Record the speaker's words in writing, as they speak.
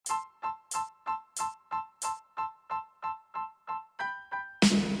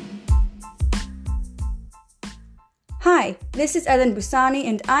Hi, this is Ellen Busani,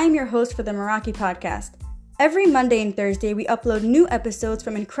 and I'm your host for the Meraki podcast. Every Monday and Thursday, we upload new episodes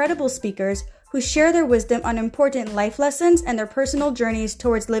from incredible speakers who share their wisdom on important life lessons and their personal journeys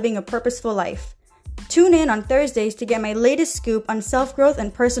towards living a purposeful life. Tune in on Thursdays to get my latest scoop on self-growth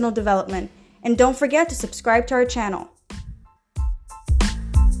and personal development. And don't forget to subscribe to our channel.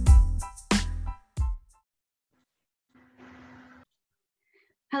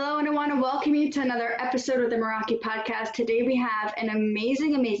 Hello, and I want to welcome you to another episode of the Meraki podcast. Today we have an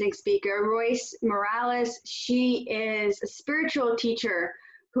amazing speaker, Royce Morales. She is a spiritual teacher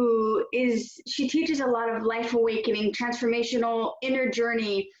she teaches a lot of life awakening, transformational inner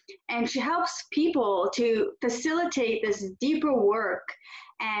journey, and she helps people to facilitate this deeper work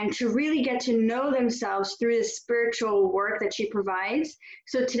and to really get to know themselves through the spiritual work that she provides.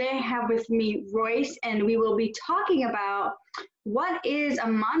 So today I have with me Royce, and we will be talking about what is a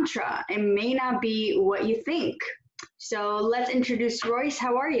mantra. It may not be what you think. So let's introduce Royce.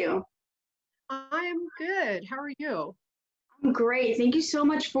 How are you? I am good. How are you? I'm great. Thank you so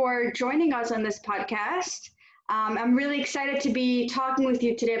much for joining us on this podcast. I'm really excited to be talking with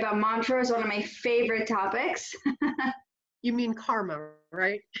you today about mantras, one of my favorite topics. You mean karma,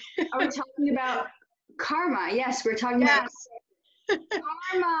 right? Are we talking about karma? Yes, we're talking about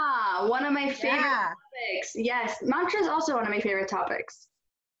karma, one of my favorite topics. Yes, mantra is also one of my favorite topics.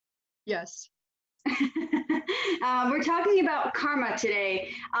 Yes. We're talking about karma today.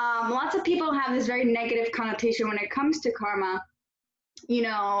 Lots of people have this very negative connotation when it comes to karma. You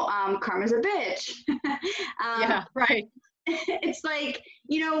know, karma's a bitch. Yeah, right. It's like,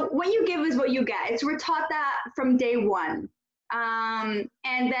 what you give is what you get. We're taught that from day one. And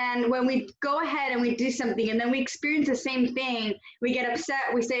then when we go ahead and we do something and then we experience the same thing, we get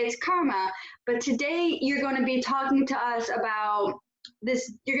upset, we say it's karma. But today you're going to be talking to us about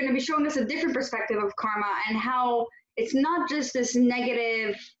this. You're going to be showing us a different perspective of karma and how it's not just this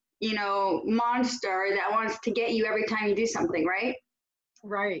negative, monster that wants to get you every time you do something, right?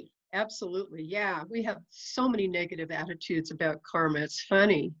 Right. Absolutely. Yeah. We have so many negative attitudes about karma. It's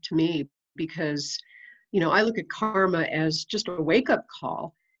funny to me because I look at karma as just a wake-up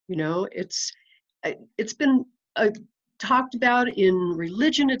call. It's been talked about in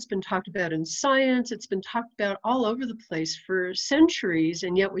religion. It's been talked about in science. It's been talked about all over the place for centuries,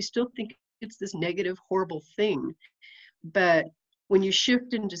 and yet we still think it's this negative, horrible thing. But when you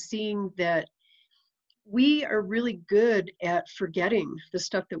shift into seeing that we are really good at forgetting the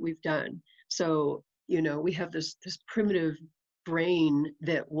stuff that we've done. So, we have this primitive brain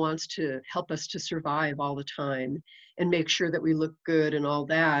that wants to help us to survive all the time and make sure that we look good and all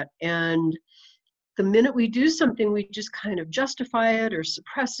that. And the minute we do something, we just kind of justify it or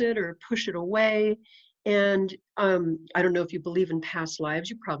suppress it or push it away. And I don't know if you believe in past lives.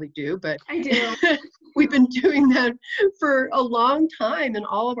 You probably do, but I do. We've been doing that for a long time in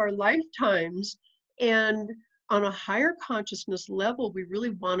all of our lifetimes. And on a higher consciousness level, we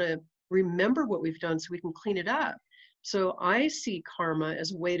really want to remember what we've done so we can clean it up. So I see karma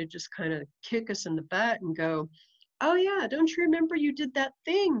as a way to just kind of kick us in the butt and go, oh yeah, don't you remember you did that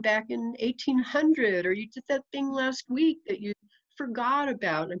thing back in 1800, or you did that thing last week that you forgot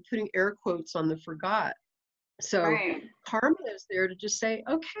about? I'm putting air quotes on the forgot. So right. Karma is there to just say,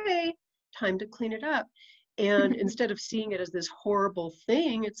 okay, time to clean it up. And instead of seeing it as this horrible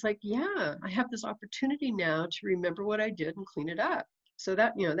thing, it's like, yeah, I have this opportunity now to remember what I did and clean it up. So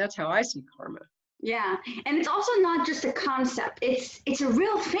that, that's how I see karma. Yeah. And it's also not just a concept. It's a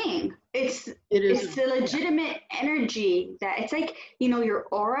real thing. It's the legitimate energy that it's like, your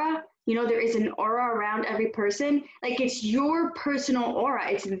aura, there is an aura around every person. Like it's your personal aura.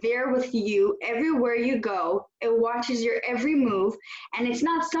 It's there with you everywhere you go. It watches your every move. And it's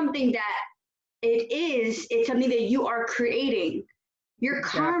not something that it's something that you are creating. Your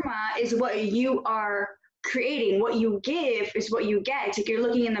karma is what you are creating. What you give is what you get. It's like you're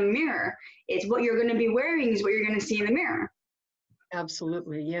looking in the mirror. It's what you're going to be wearing is what you're going to see in the mirror.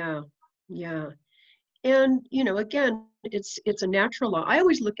 Absolutely. Yeah. And, again, it's a natural law. I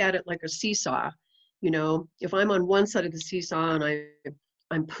always look at it like a seesaw. If I'm on one side of the seesaw and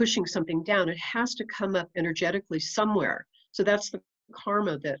I'm pushing something down, it has to come up energetically somewhere. So that's the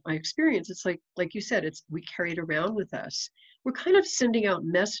karma that I experience. It's like you said, we carry it around with us. We're kind of sending out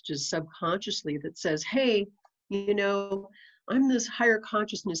messages subconsciously that says, hey, I'm this higher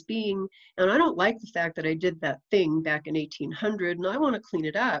consciousness being, and I don't like the fact that I did that thing back in 1800, and I want to clean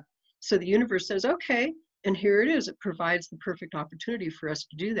it up. So the universe says, okay, and here it is. It provides the perfect opportunity for us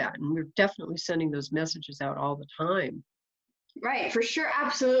to do that. And we're definitely sending those messages out all the time. Right, for sure,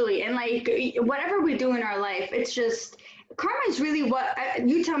 absolutely. And like whatever we do in our life, it's just karma is really what,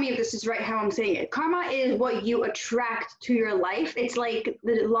 you tell me if this is right how I'm saying it. Karma is what you attract to your life. It's like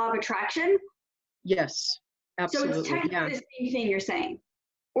the law of attraction. Yes, So it's absolutely. Yeah. technically the same thing you're saying.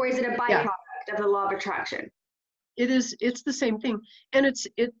 Or is it a Yeah. byproduct of the law of attraction? It's the same thing. And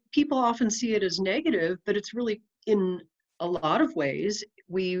people often see it as negative, but it's really, in a lot of ways,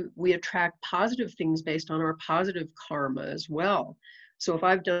 we attract positive things based on our positive karma as well. So if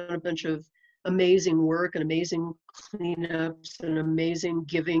I've done a bunch of amazing work and amazing cleanups and amazing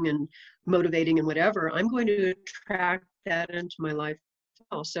giving and motivating and whatever, I'm going to attract that into my life.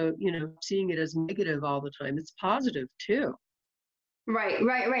 So, seeing it as negative all the time, it's positive too.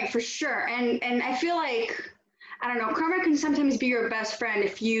 Right, for sure. And I feel like, I don't know, karma can sometimes be your best friend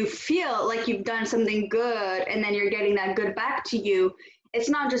if you feel like you've done something good and then you're getting that good back to you. It's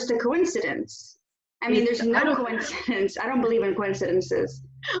not just a coincidence. I mean, there's no coincidence. I don't believe in coincidences.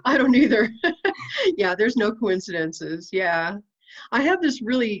 I don't either. Yeah, there's no coincidences. Yeah. I have this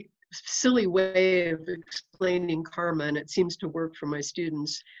really silly way of explaining karma, and it seems to work for my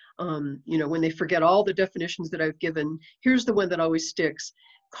students. When they forget all the definitions that I've given, here's the one that always sticks.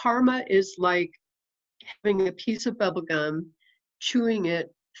 Karma is like having a piece of bubble gum, chewing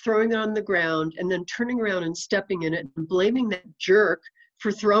it, throwing it on the ground, and then turning around and stepping in it and blaming that jerk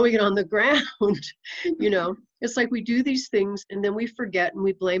for throwing it on the ground. It's like we do these things and then we forget and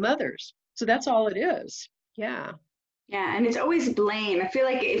we blame others. So that's all it is. Yeah. Yeah, and it's always blame. I feel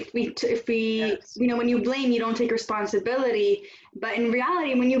like if we Yes. when you blame, you don't take responsibility. But in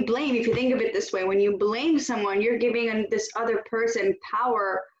reality, when you blame, if you think of it this way, when you blame someone, you're giving this other person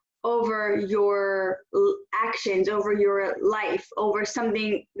power over your actions, over your life, over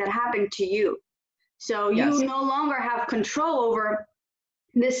something that happened to you. So Yes. you no longer have control over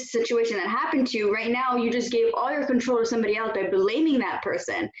this situation that happened to you. Right now, you just gave all your control to somebody else by blaming that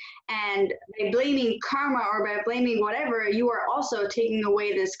person. And by blaming karma or by blaming whatever, you are also taking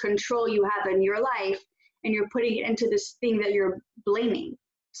away this control you have in your life, and you're putting it into this thing that you're blaming.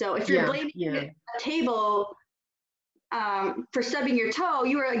 So if you're blaming a table for stubbing your toe,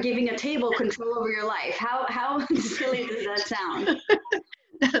 you are giving a table control over your life. How silly does that sound?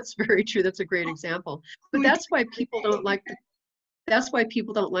 That's very true. That's a great example. But that's why people don't like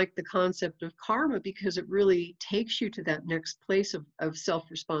the concept of karma, because it really takes you to that next place of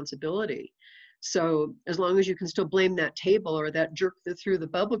self-responsibility. So as long as you can still blame that table or that jerk that threw the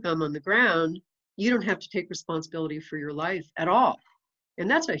bubble gum on the ground, you don't have to take responsibility for your life at all. And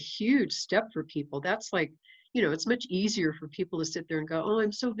that's a huge step for people. That's like, it's much easier for people to sit there and go, oh,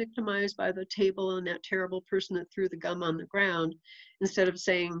 I'm so victimized by the table and that terrible person that threw the gum on the ground, instead of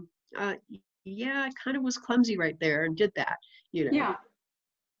saying, yeah, I kind of was clumsy right there and did that, Yeah.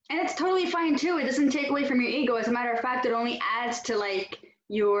 And it's totally fine too. It doesn't take away from your ego. As a matter of fact, it only adds to like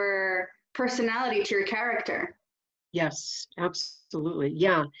your personality, to your character. Yes, absolutely.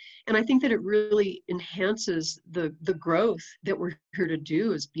 Yeah. And I think that it really enhances the growth that we're here to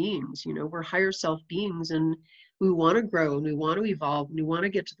do as beings. We're higher self beings, and we want to grow and we want to evolve and we want to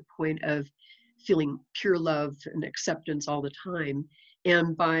get to the point of feeling pure love and acceptance all the time.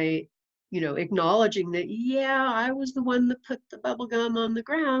 And by, acknowledging that, yeah, I was the one that put the bubble gum on the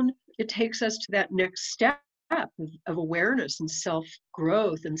ground, it takes us to that next step of awareness and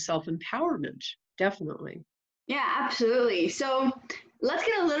self-growth and self-empowerment. Definitely. Yeah, absolutely. So let's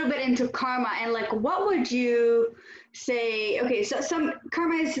get a little bit into karma, and like, what would you say? Okay, so some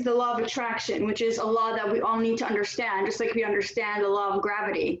karma is the law of attraction, which is a law that we all need to understand, just like we understand the law of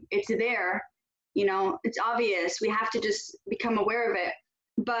gravity. It's there, it's obvious. We have to just become aware of it.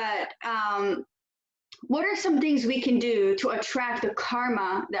 But what are some things we can do to attract the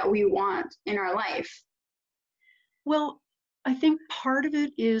karma that we want in our life? Well, I think part of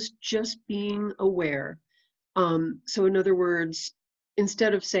it is just being aware. So in other words,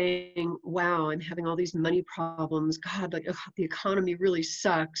 instead of saying, wow, I'm having all these money problems, God, like the economy really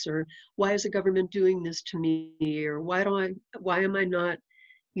sucks, or why is the government doing this to me, or why am I not,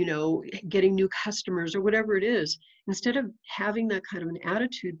 getting new customers, or whatever it is, instead of having that kind of an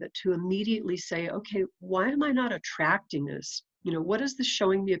attitude, but to immediately say, okay, why am I not attracting this? What is this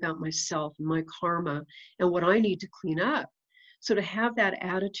showing me about myself and my karma and what I need to clean up? So to have that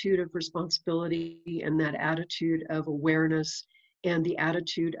attitude of responsibility and that attitude of awareness and the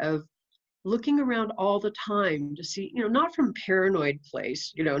attitude of looking around all the time to see, not from a paranoid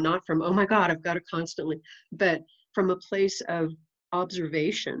place, not from, oh my God, I've got to constantly, but from a place of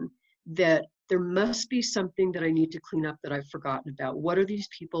observation that there must be something that I need to clean up that I've forgotten about. What are these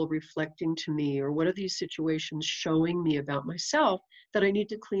people reflecting to me, or what are these situations showing me about myself that I need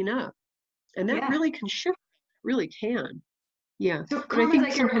to clean up? And that really can shift, really can. Yeah. So karma is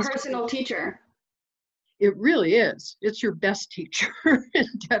like your personal teacher. It really is. It's your best teacher. It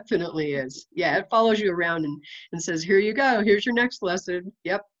definitely is. Yeah, it follows you around and says, here you go. Here's your next lesson.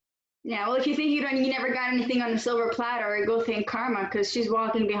 Yep. Yeah, well, if you think you never got anything on the silver platter, go thank Karma, because she's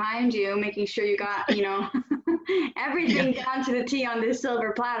walking behind you, making sure you got, everything Yeah. down to the T on this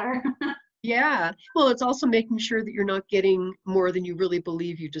silver platter. Yeah. Well, it's also making sure that you're not getting more than you really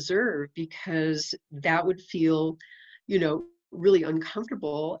believe you deserve, because that would feel, really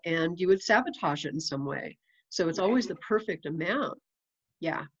uncomfortable and you would sabotage it in some way. So it's always the perfect amount.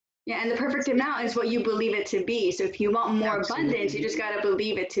 Yeah. Yeah, and the perfect amount is what you believe it to be. So if you want more abundance, you Absolutely. just got to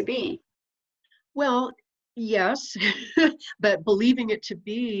believe it to be. Well, yes, but believing it to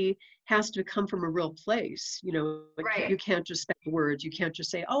be has to come from a real place. Right, You can't just speak words. You can't just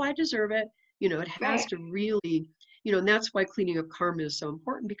say, "Oh, I deserve it." It has right. to really, and that's why cleaning up karma is so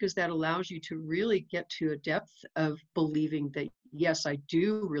important, because that allows you to really get to a depth of believing that, yes, I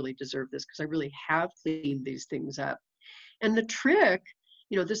do really deserve this because I really have cleaned these things up. And the trick,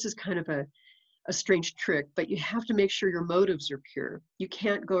 this is kind of a strange trick, but you have to make sure your motives are pure. You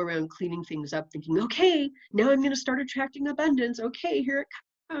can't go around cleaning things up thinking, okay, now I'm going to start attracting abundance. Okay, here it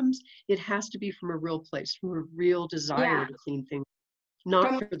comes. It has to be from a real place, from a real desire Yeah, to clean things, not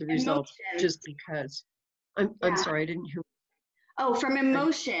from for the results, emotion. just because. I'm Yeah. sorry, I didn't hear. Oh, from I,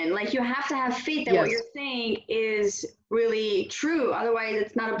 emotion. Like you have to have faith that what yes, you're saying is really true. Otherwise,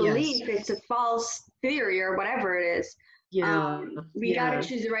 it's not a yes, belief, it's a false theory or whatever it is. yeah, We got to yeah,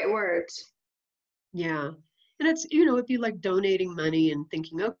 choose the right words. yeah. And it's, it'd be like donating money and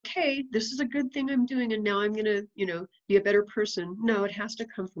thinking, okay, this is a good thing I'm doing, and now I'm going to, be a better person. No, it has to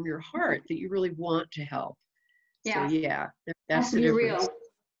come from your heart that you really want to help. So Yeah, yeah, it has that's to the be difference. real.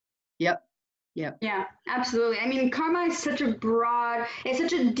 Yep, yep. Yeah, absolutely. I mean, karma is such a broad, it's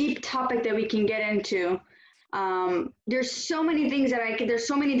such a deep topic that we can get into. There's so many things that there's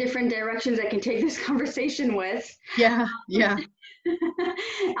so many different directions I can take this conversation with. Yeah, yeah,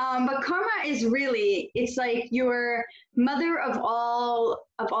 But karma is really, it's like your mother of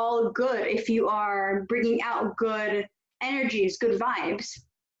all good if you are bringing out good energies, good vibes.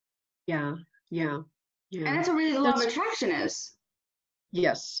 yeah, yeah, And yeah. that's what really the law of That's attraction is.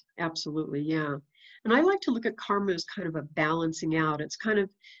 yes, absolutely, yeah. And I like to look at karma as kind of a balancing out. It's kind of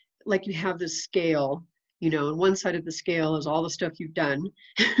like you have this scale, and one side of the scale is all the stuff you've done,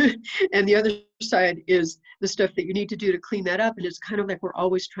 and the other side is the stuff that you need to do to clean that up. And it's kind of like we're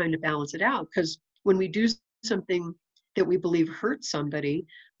always trying to balance it out, because when we do something that we believe hurts somebody,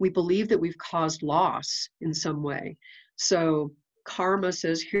 we believe that we've caused loss in some way. So karma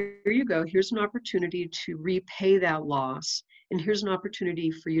says, here you go, here's an opportunity to repay that loss. And here's an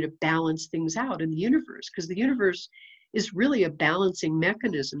opportunity for you to balance things out in the universe, because the universe is really a balancing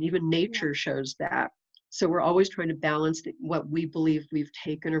mechanism. Even Yeah. nature shows that. So we're always trying to balance what we believe we've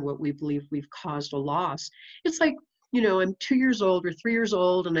taken or what we believe we've caused a loss. It's like, I'm 2 years old or 3 years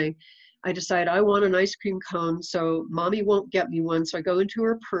old, and I decide I want an ice cream cone, so mommy won't get me one. So I go into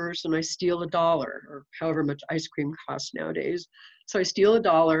her purse and I steal $1 or however much ice cream costs nowadays. So I steal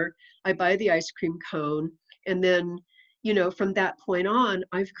 $1, I buy the ice cream cone, and then, from that point on,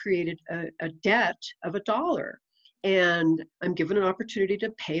 I've created a debt of $1. And I'm given an opportunity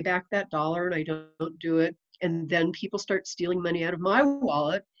to pay back that dollar, and I don't do it. And then people start stealing money out of my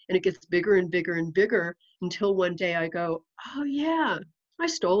wallet, and it gets bigger and bigger and bigger until one day I go, oh yeah, I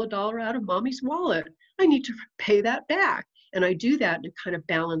stole $1 out of mommy's wallet. I need to pay that back. And I do that to kind of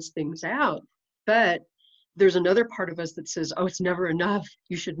balance things out. But there's another part of us that says, oh, it's never enough.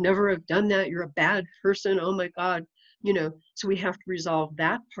 You should never have done that. You're a bad person. Oh my God. So we have to resolve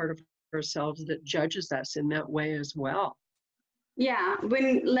that part of ourselves that judges us in that way as well. Yeah,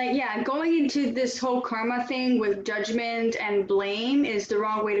 going into this whole karma thing with judgment and blame is the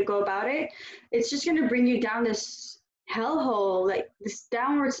wrong way to go about it. It's just going to bring you down this hellhole, like this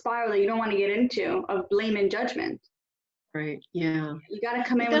downward spiral that you don't want to get into of blame and judgment. Right. Yeah. You got to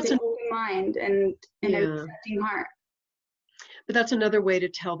come But in with an open mind and an yeah. accepting heart. But that's another way to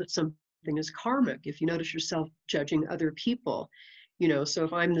tell that something is karmic. If you notice yourself judging other people, so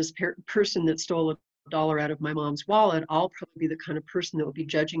if I'm this person that stole $1 out of my mom's wallet, I'll probably be the kind of person that will be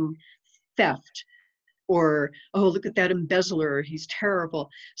judging theft, or, oh, look at that embezzler, he's terrible.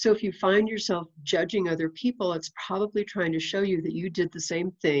 So if you find yourself judging other people, it's probably trying to show you that you did the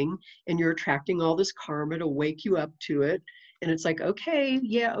same thing and you're attracting all this karma to wake you up to it. And it's like, okay,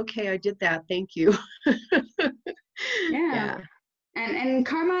 yeah, okay, I did that, thank you. Yeah. Yeah. And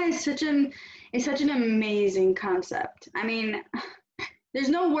karma is such an amazing concept. I mean, there's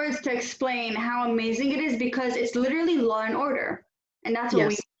no words to explain how amazing it is, because it's literally law and order. And that's what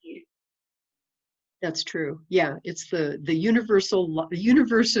we Yes. need. That's true. Yeah, it's the universal law, the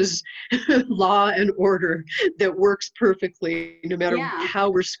universe's law and order that works perfectly, no matter Yeah. how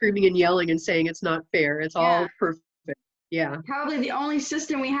we're screaming and yelling and saying it's not fair. It's Yeah. all perfect. Yeah. Probably the only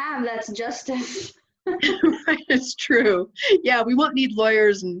system we have that's justice. Right, it's true. Yeah, we won't need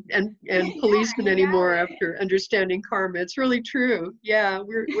lawyers and policemen Yeah, you anymore got after understanding karma. It's really true. Yeah,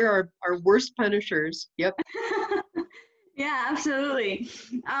 we're our worst punishers. Yep. it. Yeah, absolutely.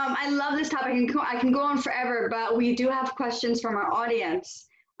 I love this topic. I can go on forever, but we do have questions from our audience.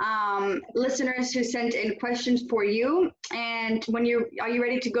 Listeners who sent in questions for you. And are you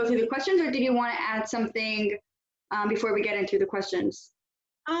ready to go through the questions, or did you want to add something before we get into the questions?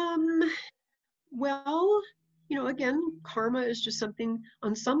 Well, again, karma is just something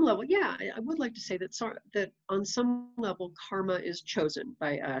on some level. Yeah, I would like to say that on some level, karma is chosen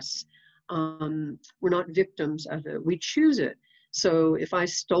by us. We're not victims of it. We choose it. So if I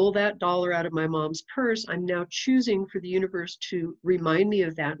stole that dollar out of my mom's purse, I'm now choosing for the universe to remind me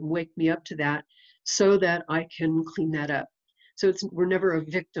of that and wake me up to that so that I can clean that up. So we're never a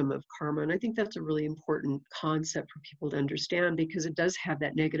victim of karma. And I think that's a really important concept for people to understand, because it does have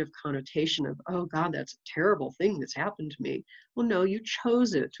that negative connotation of, oh God, that's a terrible thing that's happened to me. Well, no, you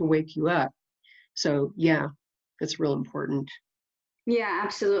chose it to wake you up. So yeah, that's real important. Yeah,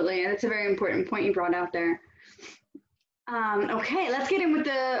 absolutely. That's a very important point you brought out there. Okay, let's get in with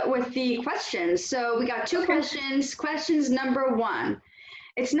the questions. So we got two questions. Questions number one.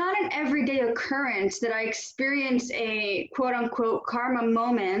 It's not an everyday occurrence that I experience a quote unquote karma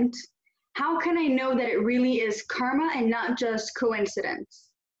moment. How can I know that it really is karma and not just coincidence?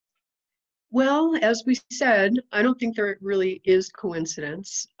 Well, as we said, I don't think there really is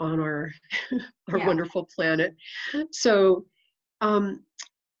coincidence on our wonderful planet. So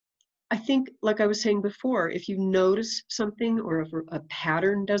I think, like I was saying before, if you notice something, or if a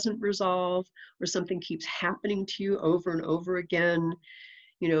pattern doesn't resolve, or something keeps happening to you over and over again,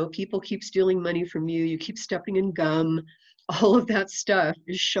 people keep stealing money from you, you keep stepping in gum, all of that stuff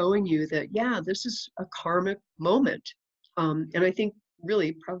is showing you that, yeah, this is a karmic moment. And I think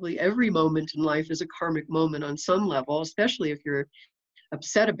really probably every moment in life is a karmic moment on some level, especially if you're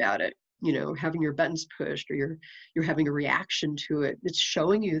upset about it, having your buttons pushed, or you're having a reaction to it. It's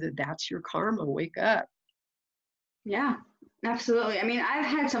showing you that that's your karma. Wake up. Yeah, absolutely. I mean, I've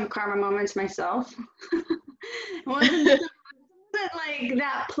had some karma moments myself. wasn't like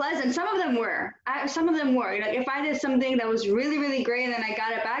that pleasant. Some of them were. Some of them were. Like if I did something that was really, really great and then I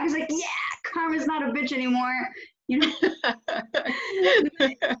got it back, it's like, yeah, karma's not a bitch anymore. It's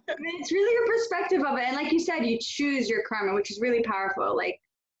really your perspective of it. And like you said, you choose your karma, which is really powerful. Like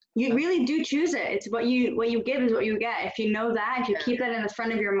you really do choose it. It's what you give is what you get. If you know that, if you keep that in the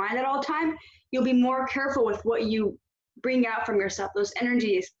front of your mind at all time, you'll be more careful with what you bring out from yourself. Those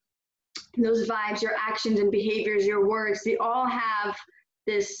energies, those vibes, your actions and behaviors, your words, they all have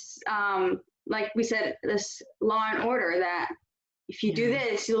this, like we said, this law and order that if you do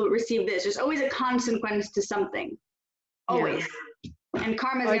this, you'll receive this. There's always a consequence to something. Always. Yeah. And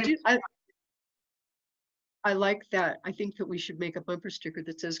karma is I like that. I think that we should make a bumper sticker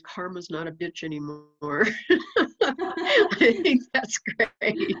that says karma's not a bitch anymore. I think that's great.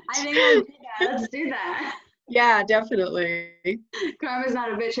 I think we'll do that. Let's do that. Yeah, definitely. Karma's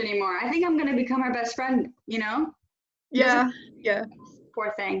not a bitch anymore. I think I'm going to become her best friend, Yeah.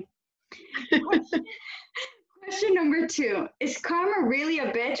 Poor thing. Question number two. Is karma really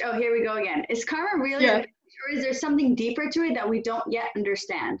a bitch? Oh, here we go again. Is karma really a bitch, or is there something deeper to it that we don't yet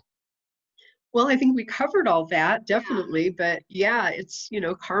understand? Well, I think we covered all that, definitely. Yeah. But yeah, it's,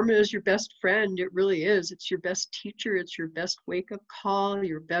 karma is your best friend. It really is. It's your best teacher. It's your best wake-up call,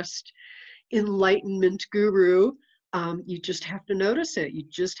 your best enlightenment guru. You just have to notice it. You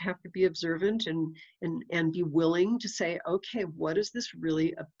just have to be observant and be willing to say, okay, what is this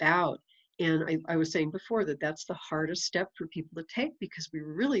really about? And I was saying before that that's the hardest step for people to take, because we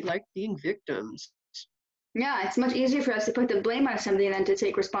really like being victims. Yeah, it's much easier for us to put the blame on somebody than to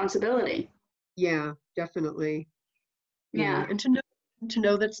take responsibility. Yeah, definitely. Yeah. And to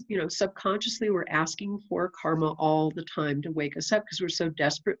know that, subconsciously we're asking for karma all the time to wake us up, because we're so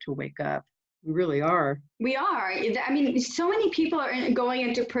desperate to wake up. We really are. We are. I mean, so many people are going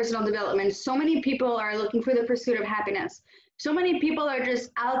into personal development. So many people are looking for the pursuit of happiness. So many people are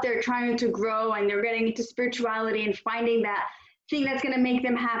just out there trying to grow, and they're getting into spirituality and finding that thing that's going to make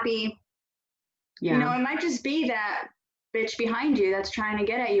them happy. Yeah. It might just be that bitch behind you that's trying to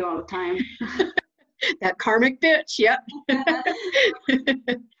get at you all the time. That karmic bitch. Yep.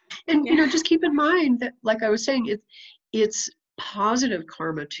 And, just keep in mind that, like I was saying, it's positive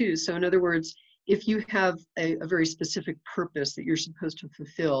karma too. So in other words, if you have a very specific purpose that you're supposed to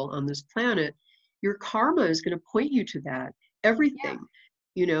fulfill on this planet, your karma is going to point you to that. Everything.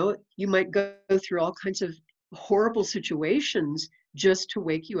 You might go through all kinds of horrible situations just to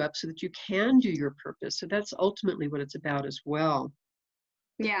wake you up so that you can do your purpose. So that's ultimately what it's about as well.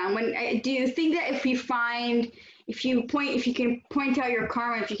 Yeah. Do you think that if you can point out your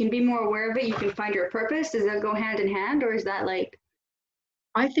karma, if you can be more aware of it, you can find your purpose? Does that go hand in hand, or is that like?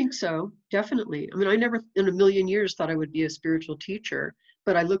 I think so, definitely. I mean, I never in a million years thought I would be a spiritual teacher,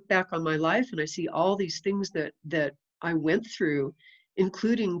 but I look back on my life and I see all these things that I went through,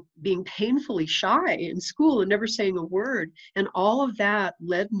 including being painfully shy in school and never saying a word. And all of that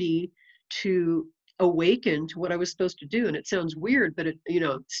led me to awaken to what I was supposed to do. And it sounds weird, but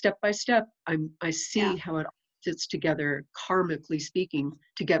step by step, I see how it all fits together, karmically speaking,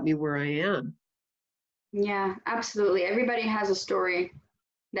 to get me where I am. Yeah, absolutely. Everybody has a story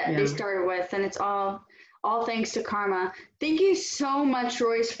that they started with, and it's all thanks to karma. Thank you so much,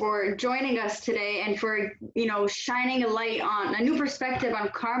 Royce, for joining us today and for shining a light on a new perspective on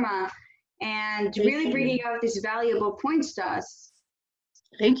karma and really bringing out these valuable points to us.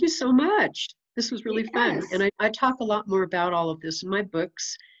 Thank you so much. This was really fun, and I talk a lot more about all of this in my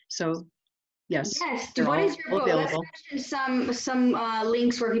books. So yes. What is your book? Available. Let's mention some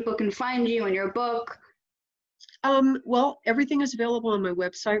links where people can find you and your book. Well, everything is available on my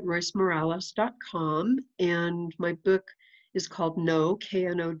website, roycemorales.com, and my book is called Know,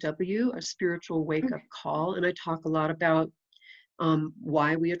 K-N-O-W, A Spiritual Wake-Up Call, and I talk a lot about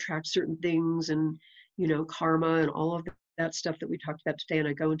why we attract certain things and, karma and all of that stuff that we talked about today, and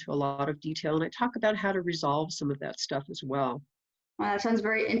I go into a lot of detail, and I talk about how to resolve some of that stuff as well. Well, that sounds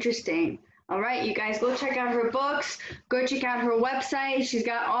very interesting. All right, you guys, go check out her books, go check out her website. She's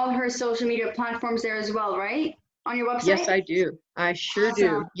got all her social media platforms there as well, right? On your website? Yes, I do. I sure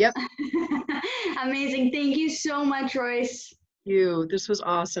do. Yep. Amazing. Thank you so much, Royce. This was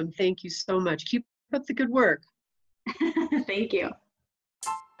awesome. Thank you so much. Keep up the good work. Thank you.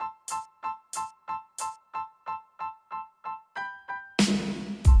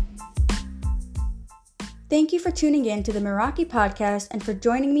 Thank you for tuning in to the Meraki podcast and for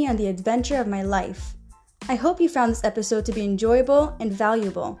joining me on the adventure of my life. I hope you found this episode to be enjoyable and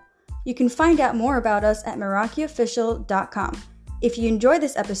valuable. You can find out more about us at MerakiOfficial.com. If you enjoy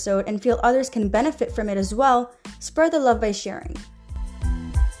this episode and feel others can benefit from it as well, spread the love by sharing.